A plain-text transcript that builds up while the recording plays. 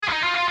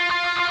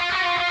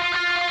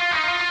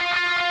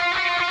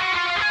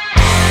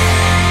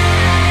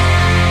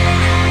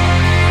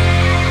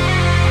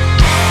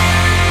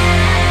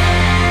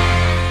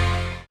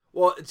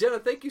Jenna,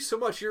 thank you so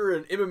much. You're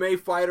an MMA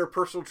fighter,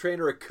 personal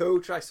trainer, a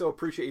coach. I so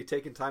appreciate you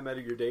taking time out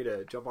of your day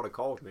to jump on a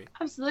call with me.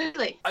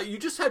 Absolutely. You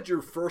just had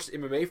your first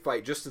MMA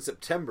fight just in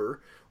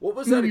September. What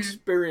was that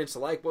experience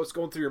like? What's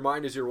going through your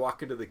mind as you're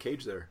walking to the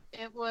cage there?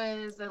 It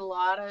was a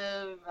lot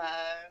of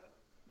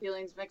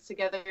feelings mixed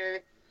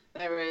together.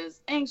 There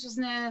was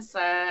anxiousness.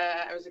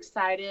 I was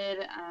excited.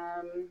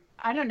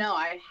 I don't know.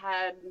 I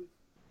had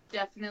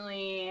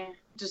definitely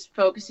just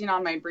focusing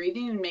on my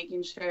breathing and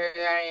making sure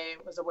I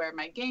was aware of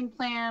my game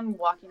plan.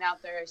 Walking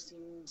out there, I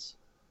seemed,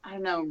 I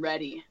don't know,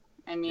 ready.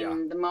 I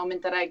mean, the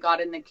moment that I got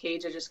in the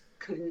cage, I just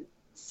couldn't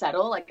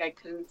settle. Like, I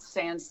couldn't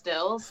stand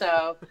still.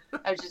 So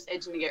I was just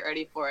itching to get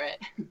ready for it.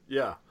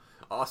 Yeah.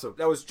 Awesome.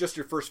 That was just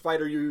your first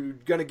fight. Are you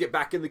going to get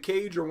back in the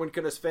cage, or when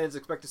can us fans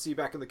expect to see you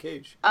back in the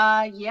cage?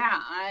 Yeah,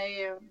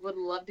 I would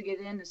love to get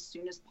in as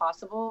soon as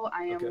possible.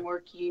 I am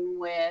working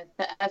with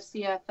the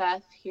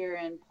FCFF here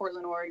in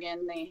Portland,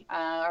 Oregon. They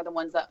are the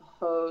ones that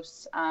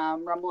host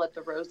Rumble at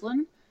the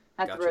Roseland.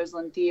 At the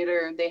Roseland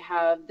Theater. They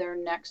have their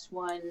next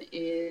one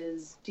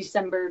is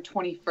December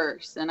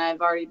 21st, and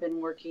I've already been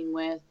working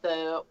with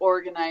the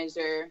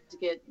organizer to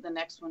get the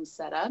next one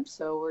set up.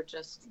 So we're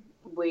just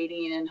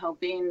waiting and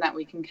hoping that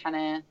we can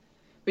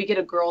we get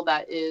a girl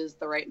that is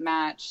the right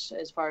match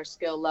as far as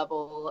skill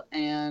level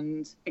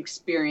and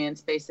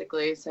experience,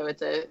 basically. So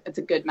it's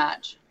a good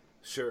match.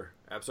 Sure,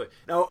 absolutely.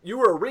 Now, you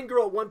were a ring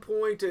girl at one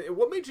point.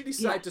 What made you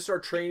decide to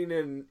start training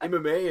in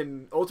MMA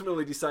and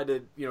ultimately decide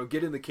to,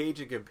 get in the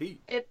cage and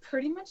compete? It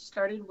pretty much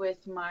started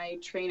with my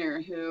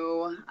trainer,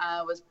 who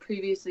was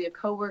previously a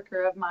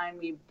coworker of mine.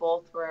 We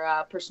both were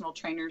personal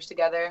trainers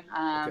together.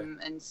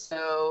 And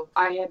so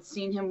I had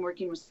seen him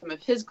working with some of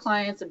his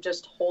clients of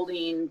just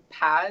holding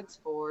pads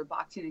for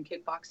boxing and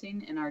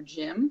kickboxing in our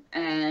gym.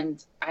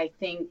 And I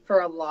think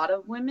for a lot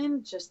of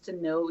women, just to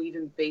know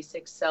even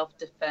basic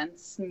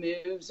self-defense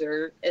moves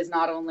is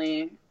not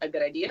only a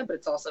good idea, but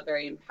it's also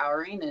very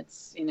empowering.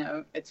 It's,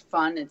 it's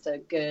fun. It's a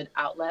good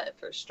outlet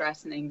for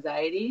stress and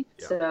anxiety.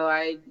 Yeah. So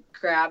I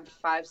grabbed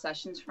 5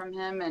 sessions from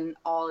him and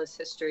all his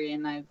history,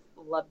 and I've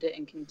loved it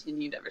and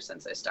continued ever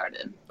since I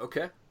started.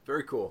 Okay.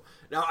 Very cool.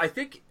 Now, I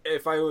think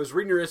if I was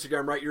reading your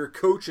Instagram right, you're a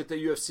coach at the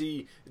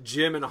UFC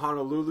gym in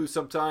Honolulu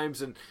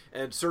sometimes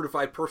and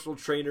certified personal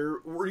trainer.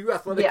 Were you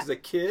athletic as a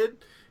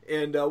kid?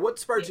 And what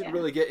inspired you to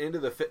really get into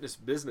the fitness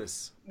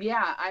business?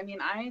 Yeah, I mean,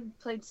 I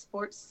played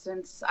sports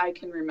since I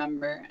can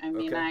remember. I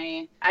mean,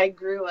 I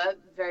grew up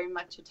very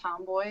much a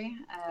tomboy.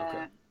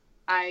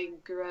 I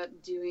grew up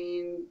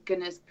doing,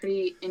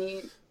 pretty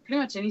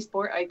much any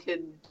sport I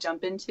could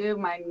jump into.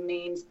 My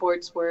main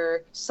sports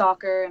were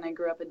soccer, and I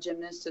grew up a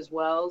gymnast as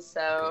well.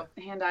 So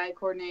hand-eye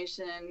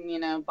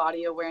coordination,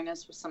 body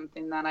awareness was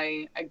something that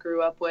I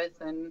grew up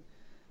with, and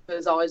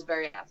was always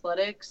very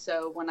athletic.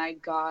 So when I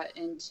got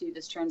into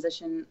this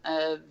transition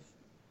of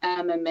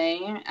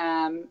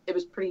MMA, it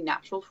was pretty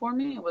natural for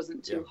me. It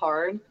wasn't too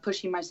hard.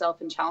 Pushing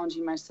myself and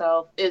challenging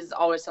myself is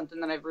always something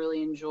that I've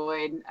really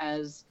enjoyed,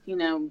 as,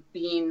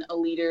 being a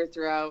leader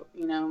throughout,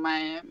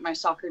 my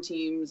soccer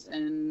teams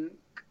and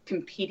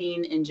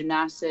competing in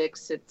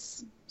gymnastics.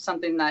 It's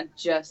something that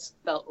just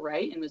felt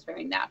right and was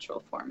very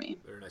natural for me.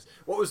 Very nice.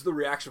 What was the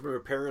reaction from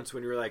your parents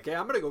when you were like, hey,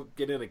 I'm going to go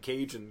get in a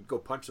cage and go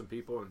punch some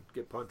people and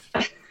get punched?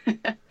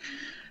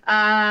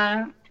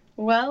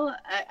 Well,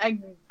 I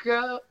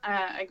grew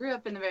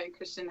up in a very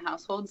Christian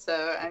household,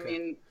 so I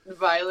mean,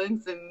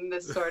 violence and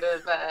this sort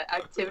of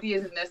activity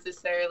isn't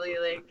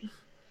necessarily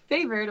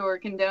favored or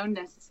condoned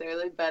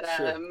necessarily, but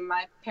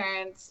my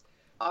parents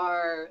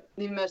are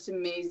the most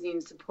amazing,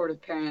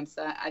 supportive parents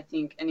that I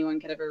think anyone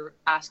could ever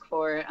ask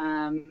for.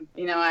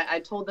 I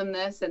told them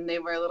this, and they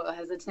were a little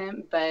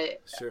hesitant,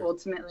 but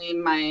ultimately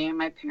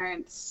my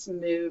parents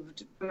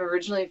moved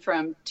originally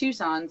from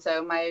Tucson,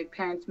 so my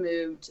parents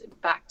moved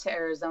back to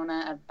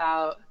Arizona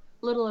about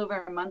a little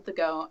over a month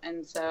ago,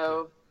 and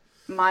so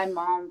my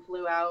mom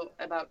flew out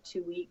about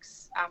 2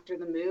 weeks after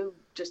the move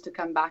just to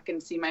come back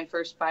and see my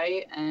first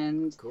fight.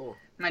 And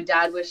my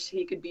dad wished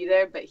he could be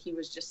there, but he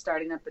was just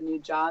starting up a new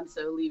job,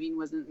 so leaving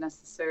wasn't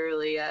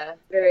necessarily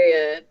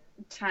very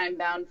time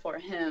bound for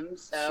him.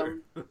 So,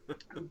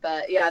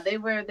 but yeah, they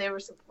were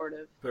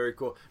supportive. Very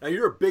cool. Now,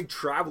 you're a big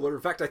traveler.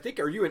 In fact, I think,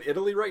 are you in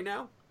Italy right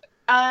now?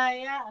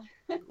 Yeah.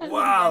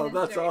 Wow,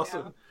 that's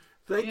awesome. Now.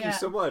 Thank you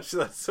so much.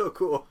 That's so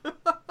cool.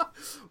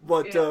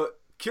 But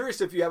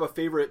curious if you have a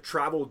favorite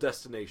travel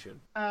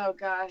destination. Oh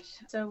gosh,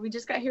 so we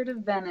just got here to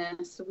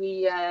Venice.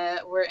 We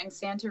were in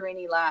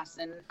Santorini last,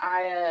 and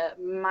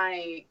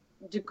my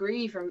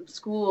degree from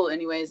school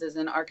anyways is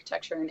in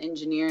architecture and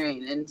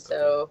engineering, and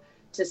so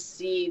to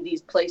see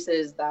these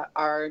places that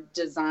are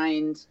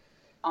designed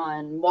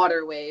on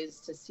waterways,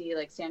 to see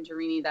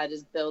Santorini that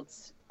is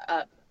built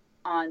up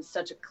on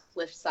such a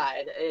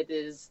cliffside. It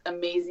is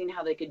amazing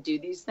how they could do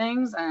these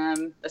things.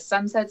 The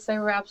sunsets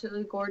there were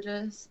absolutely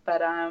gorgeous,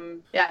 but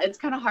it's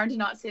kind of hard to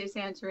not say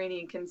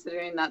Santorini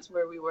considering that's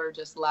where we were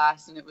just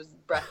last, and it was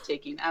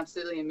breathtaking,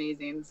 absolutely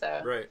amazing.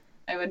 So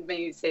I would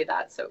maybe say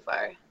that so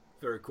far.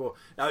 Very cool.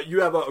 Now, you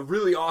have a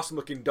really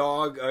awesome-looking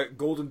dog,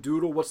 Golden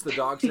Doodle. What's the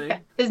dog's name? Yeah.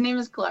 His name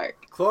is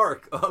Clark.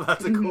 Clark. Oh,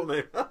 that's a cool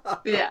name.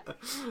 Yeah.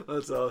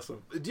 That's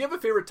awesome. Do you have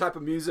a favorite type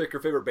of music or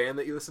favorite band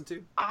that you listen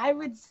to? I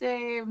would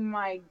say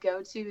my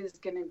go-to is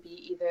going to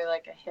be either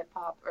like a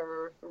hip-hop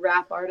or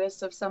rap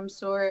artist of some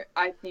sort.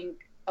 I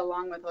think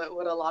along with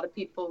what a lot of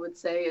people would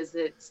say is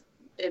it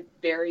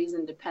varies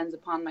and depends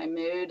upon my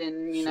mood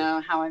and, you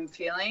know, how I'm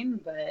feeling.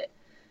 But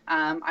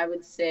I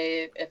would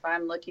say if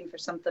I'm looking for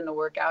something to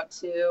work out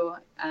to,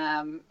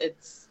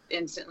 it's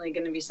instantly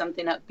going to be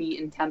something upbeat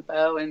in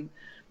tempo and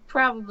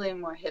probably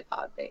more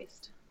hip-hop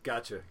based.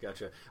 Gotcha.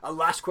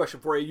 Last question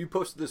for you. You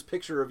posted this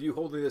picture of you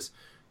holding this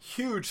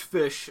huge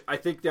fish, I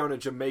think down in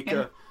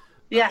Jamaica.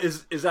 Yeah.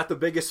 Is that the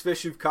biggest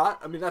fish you've caught?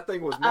 I mean, that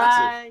thing was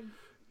massive.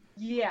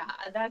 Yeah,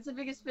 that's the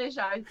biggest fish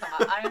I've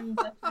caught. I'm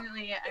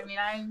definitely,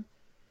 I've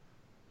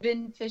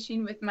been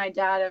fishing with my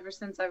dad ever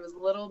since I was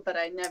little, but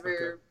I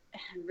never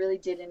really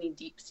did any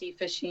deep sea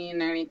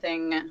fishing or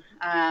anything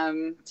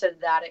to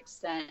that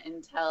extent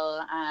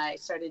until I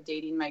started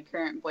dating my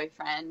current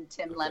boyfriend,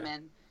 Tim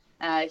Lemon.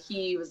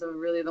 He was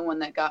really the one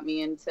that got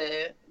me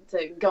into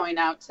going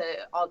out to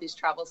all these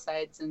travel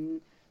sites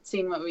and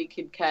seeing what we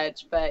could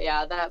catch. But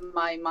yeah, that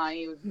my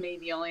was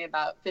maybe only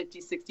about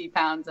 50, 60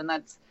 pounds, and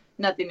that's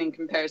nothing in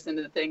comparison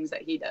to the things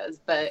that he does.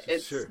 But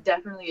it's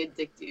definitely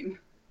addicting.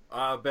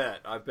 I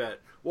bet.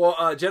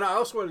 Well, Jenna, I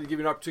also wanted to give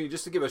you an opportunity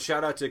just to give a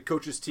shout out to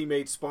coaches,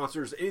 teammates,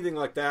 sponsors, anything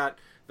like that.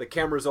 The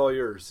camera's all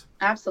yours.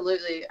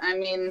 Absolutely. I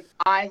mean,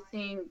 I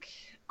think,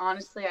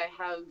 honestly, I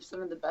have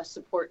some of the best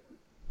support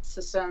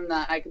system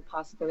that I could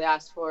possibly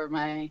ask for.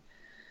 My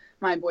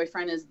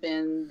boyfriend has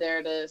been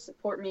there to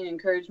support me and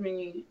encourage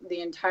me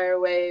the entire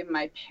way.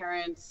 My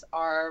parents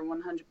are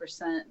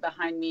 100%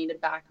 behind me to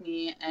back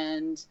me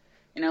and,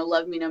 you know,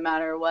 love me no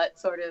matter what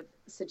sort of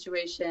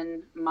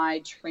situation. My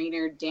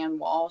trainer, Dan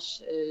Walsh,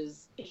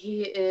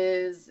 he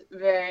is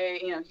very,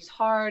 you know, he's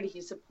hard,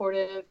 he's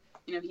supportive,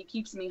 you know, he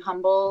keeps me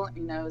humble,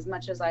 you know, as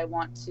much as I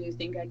want to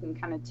think I can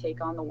kind of take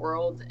on the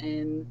world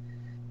and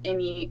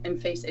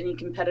face any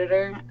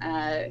competitor.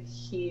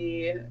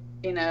 He,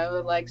 you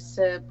know, likes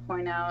to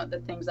point out the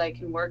things I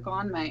can work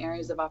on, my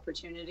areas of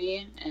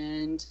opportunity,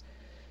 and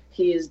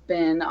he has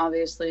been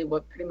obviously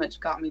what pretty much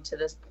got me to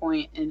this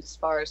point as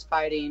far as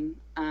fighting.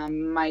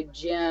 My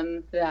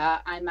gym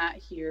that I'm at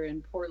here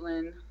in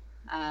Portland,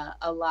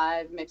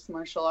 Alive Mixed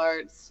Martial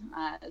Arts,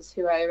 is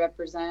who I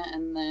represent.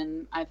 And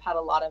then I've had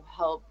a lot of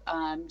help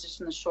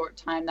just in the short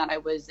time that I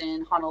was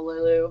in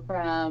Honolulu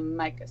from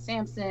Micah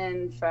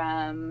Sampson,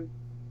 from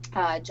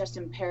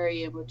Justin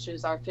Perry, which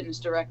is our fitness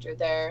director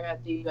there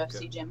at the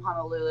UFC gym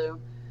Honolulu.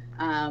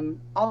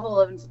 All the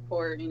love and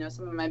support, you know,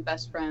 some of my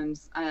best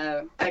friends,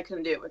 I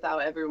couldn't do it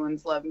without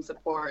everyone's love and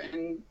support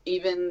and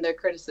even their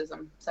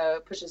criticism. So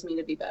it pushes me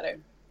to be better.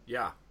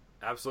 Yeah,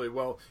 absolutely.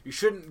 Well, you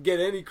shouldn't get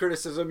any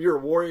criticism. You're a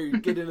warrior. You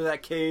get into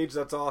that cage.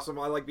 That's awesome.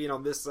 I like being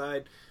on this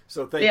side.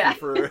 So thank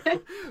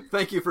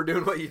you for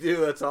doing what you do.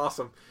 That's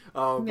awesome.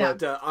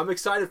 But I'm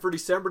excited for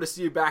December to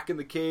see you back in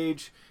the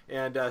cage,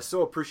 and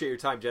so appreciate your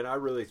time, Jenna. I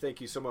really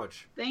thank you so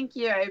much. Thank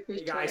you. I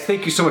appreciate it. Guys,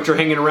 thank you so much for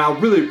hanging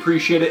around. Really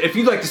appreciate it. If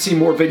you'd like to see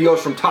more videos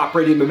from Top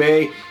Rated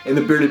MMA and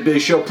the Bearded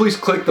Biz Show, please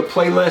click the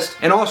playlist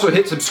and also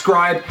hit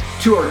subscribe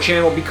to our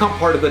channel. Become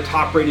part of the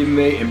Top Rated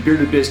MMA and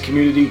Bearded Biz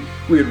community.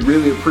 We would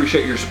really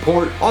appreciate your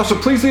support. Also,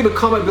 please leave a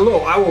comment below.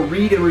 I will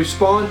read and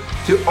respond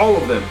to all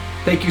of them.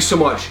 Thank you so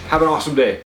much. Have an awesome day.